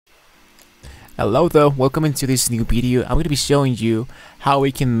Hello there, welcome into this new video. I'm going to be showing you how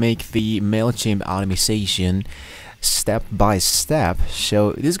we can make the MailChimp automation step by step.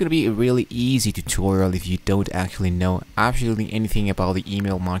 So this is going to be a really easy tutorial if you don't actually know absolutely anything about the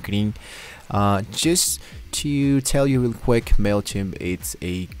email marketing. Just to tell you real quick, MailChimp, it's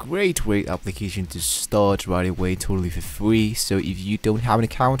a great application to start right away, totally for free. So if you don't have an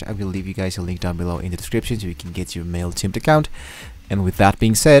account, I will leave you guys a link down below in the description so you can get your MailChimp account. And with that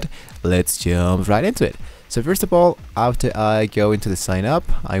being said, let's jump right into it. So first of all, after I go into the sign up,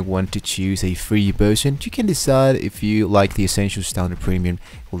 I want to choose a free version. You can decide if you like the Essential, Standard, Premium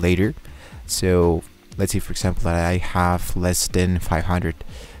later. So let's say for example that I have less than 500.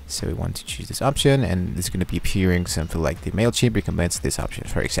 So we want to choose this option, and it's going to be appearing something like the MailChimp recommends this option,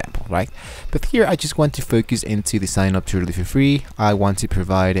 for example, right? But here I just want to focus into the sign up totally for free. I want to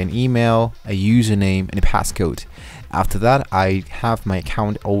provide an email, a username, and a passcode. After that, I have my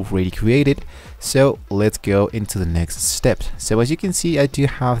account already created. So let's go into the next step. So as you can see, I do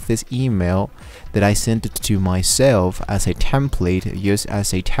have this email that I sent it to myself as a template, just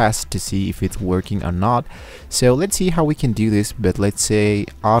as a test to see if it's working or not. So let's see how we can do this, but let's say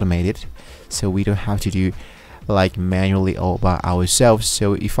automate it, so we don't have to do like manually all by ourselves.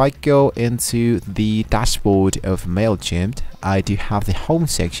 So if I go into the dashboard of MailChimp, I do have the home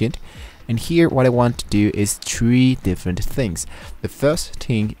section. And here what I want to do is three different things. The first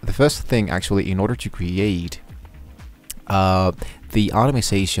thing actually, in order to create the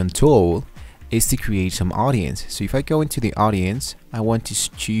automation tool, is to create some audience. So if I go into the audience, I want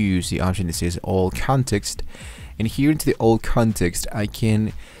to choose the option that says all context, and here into the all context I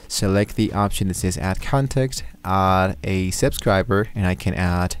can select the option that says add context, add a subscriber, and I can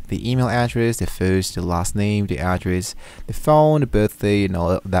add the email address, the first, the last name, the address, the phone, the birthday, and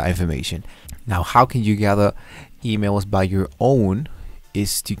all that information. Now how can you gather emails by your own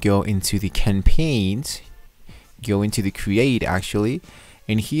is to go into the campaigns, go into the create actually,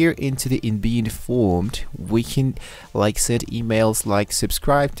 and here into the in being informed, we can like send emails like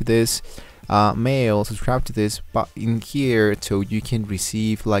subscribe to this mail, subscribe to this, but in here so you can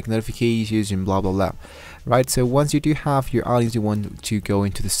receive like notifications and blah blah blah, right? So once you do have your audience, you want to go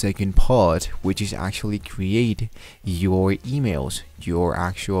into the second part, which is actually create your emails, your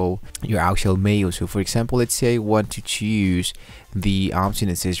actual mail. So for example, let's say I want to choose the option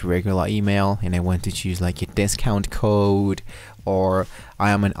that says regular email, and I want to choose like a discount code, or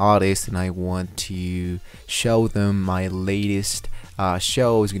I am an artist and I want to show them my latest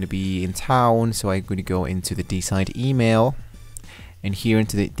show is going to be in town. So I'm going to go into the designed email, and here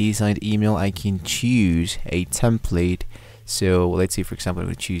into the designed email I can choose a template. So let's say for example I'm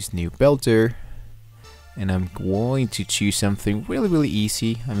going to choose new builder, and I'm going to choose something really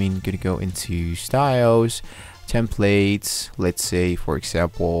easy. I'm going to go into styles, templates. Let's say for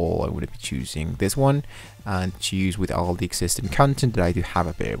example I'm going to be choosing this one and choose with all the existing content that I do have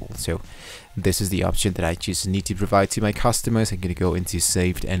available. So this is the option that I just need to provide to my customers. I'm going to go into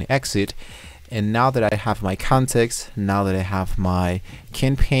saved and exit, and now that I have my context, now that I have my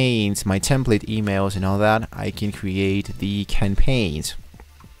campaigns, my template emails and all that, I can create the campaigns.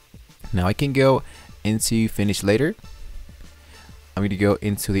 Now I can go into finish later. I'm going to go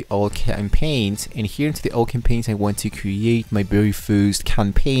into the all campaigns, and here into the all campaigns I want to create my very first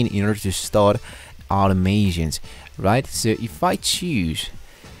campaign in order to start automations, right? So if I choose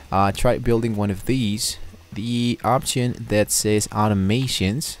try building one of these, the option that says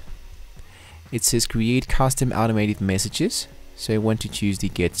automations, it says create custom automated messages. So I want to choose the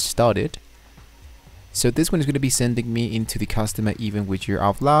get started. So this one is going to be sending me into the customer even with your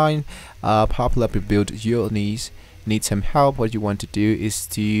offline popular build your needs, need some help. What you want to do is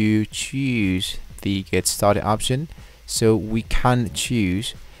to choose the get started option, so we can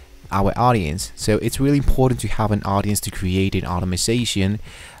choose our audience. So it's really important to have an audience to create an automation.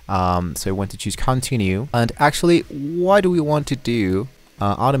 So I want to choose continue, and actually why do we want to do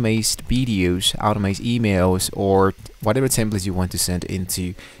automate videos, automate emails, or whatever templates you want to send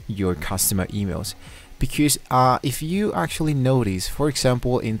into your customer emails? Because if you actually notice, for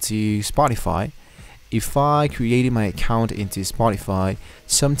example into Spotify, if I created my account into Spotify,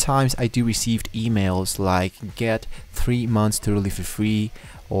 sometimes I do receive emails like get 3 months totally for free,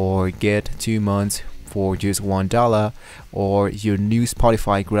 or get 2 months for just $1, or your new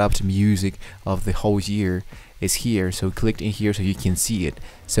Spotify grabbed music of the whole year is here, so click in here so you can see it.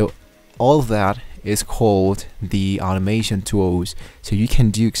 So all of that is called the automation tools. So you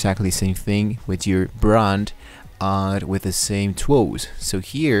can do exactly the same thing with your brand and with the same tools. So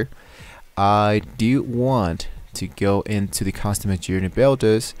here I do want to go into the customer journey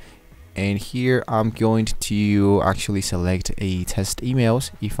builders, and here I'm going to actually select a test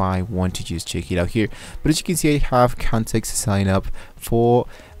emails if I want to just check it out here. But as you can see, I have context sign up for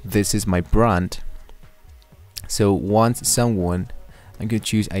this is my brand. So once someone, I'm going to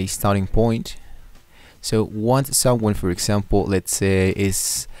choose a starting point. So once someone, for example, let's say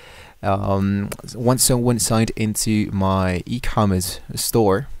is once someone signed into my e-commerce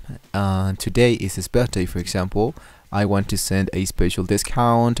store, today is his birthday, for example, I want to send a special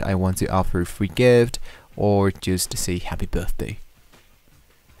discount, I want to offer a free gift, or just to say happy birthday.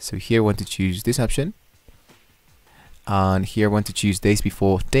 So here I want to choose this option, and here I want to choose days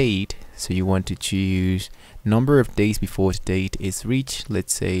before date. So you want to choose number of days before the date is reached,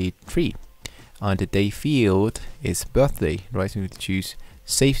 let's say 3. And the day field is birthday, right? So you need to choose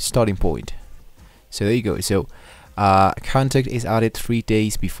save starting point. So there you go. So contact is added 3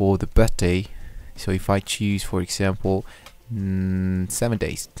 days before the birthday. So if I choose, for example, 7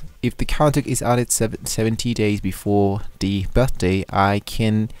 days, if the contact is added 70 days before the birthday, I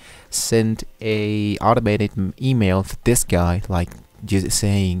can send a automated email to this guy, like just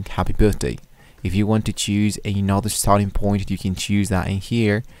saying happy birthday. If you want to choose another starting point, you can choose that in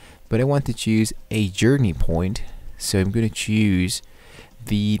here, but I want to choose a journey point, so I'm going to choose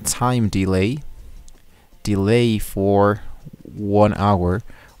the time delay for 1 hour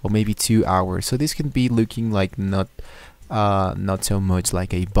or maybe 2 hours. So this can be looking like not so much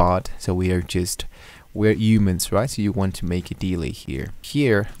like a bot, so we're humans, right? So you want to make a delay here.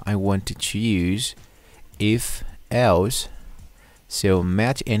 Here I want to choose if else, so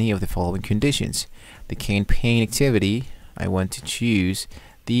match any of the following conditions. The campaign activity, I want to choose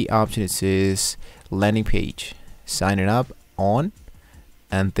the option that says landing page, sign it up on,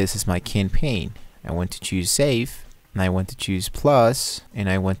 and this is my campaign. I want to choose save, and I want to choose plus, and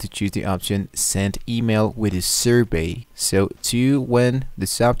I want to choose the option send email with a survey. So to when the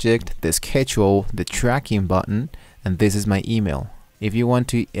subject, the schedule, the tracking button, and this is my email. If you want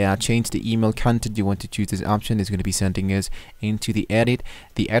to change the email content, you want to choose this option. It's going to be sending us into the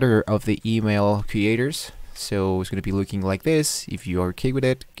editor of the email creators. So it's going to be looking like this. If you are okay with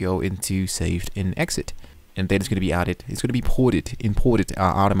it, go into saved and exit, and then it's going to be added. It's going to be imported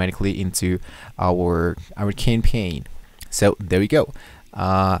automatically into our campaign. So there we go.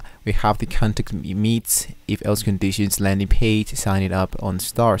 We have the contact meets if else conditions, landing page, sign it up on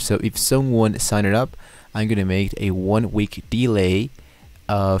star. So if someone sign it up, I'm going to make a 1 week delay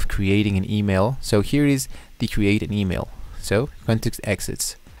of creating an email. So here is the create an email. So context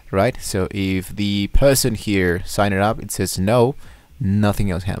exits, right? So if the person here sign it up, it says no,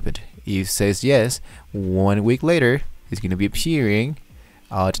 nothing else happened. If it says yes, 1 week later, it's going to be appearing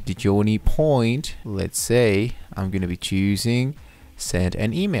at the journey point. Let's say I'm going to be choosing send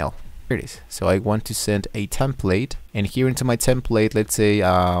an email. Here it is. So I want to send a template, and here into my template, let's say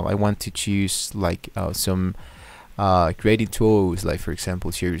I want to choose like some creating tools, like for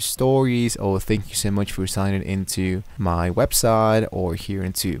example share your stories, or thank you so much for signing into my website, or here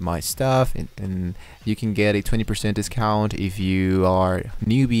into my stuff, and you can get a 20% discount if you are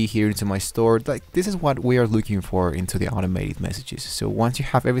newbie here into my store. Like this is what we are looking for into the automated messages. So once you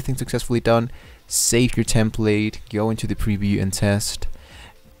have everything successfully done, save your template, go into the preview and test,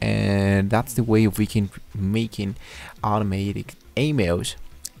 and that's the way we can making automated emails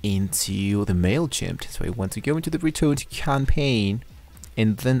into the MailChimp. So I want to go into the return to campaign,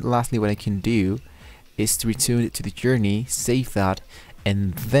 and then lastly what I can do is to return it to the journey, save that,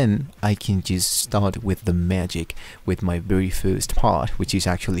 and then I can just start with the magic with my very first part, which is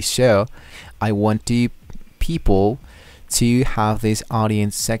actually show I want the people to have this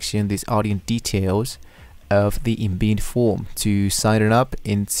audience section, this audience details of the embed form to sign it up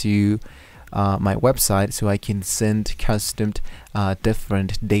into my website, so I can send custom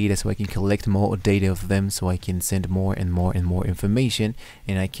different data, so I can collect more data of them, so I can send more and more and more information,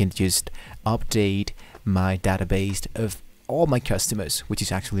 and I can just update my database of all my customers, which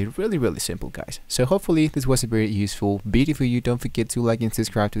is actually really simple, guys. So hopefully this was a very useful video for you. Don't forget to like and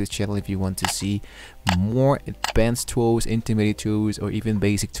subscribe to this channel if you want to see more advanced tools, intermediate tools, or even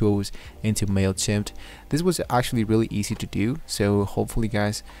basic tools into MailChimp. This was actually really easy to do, so hopefully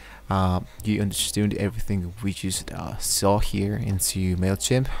guys you understood everything we just saw here into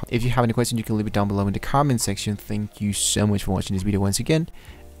MailChimp. If you have any questions, you can leave it down below in the comment section. Thank you so much for watching this video once again,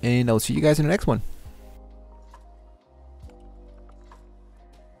 and I'll see you guys in the next one.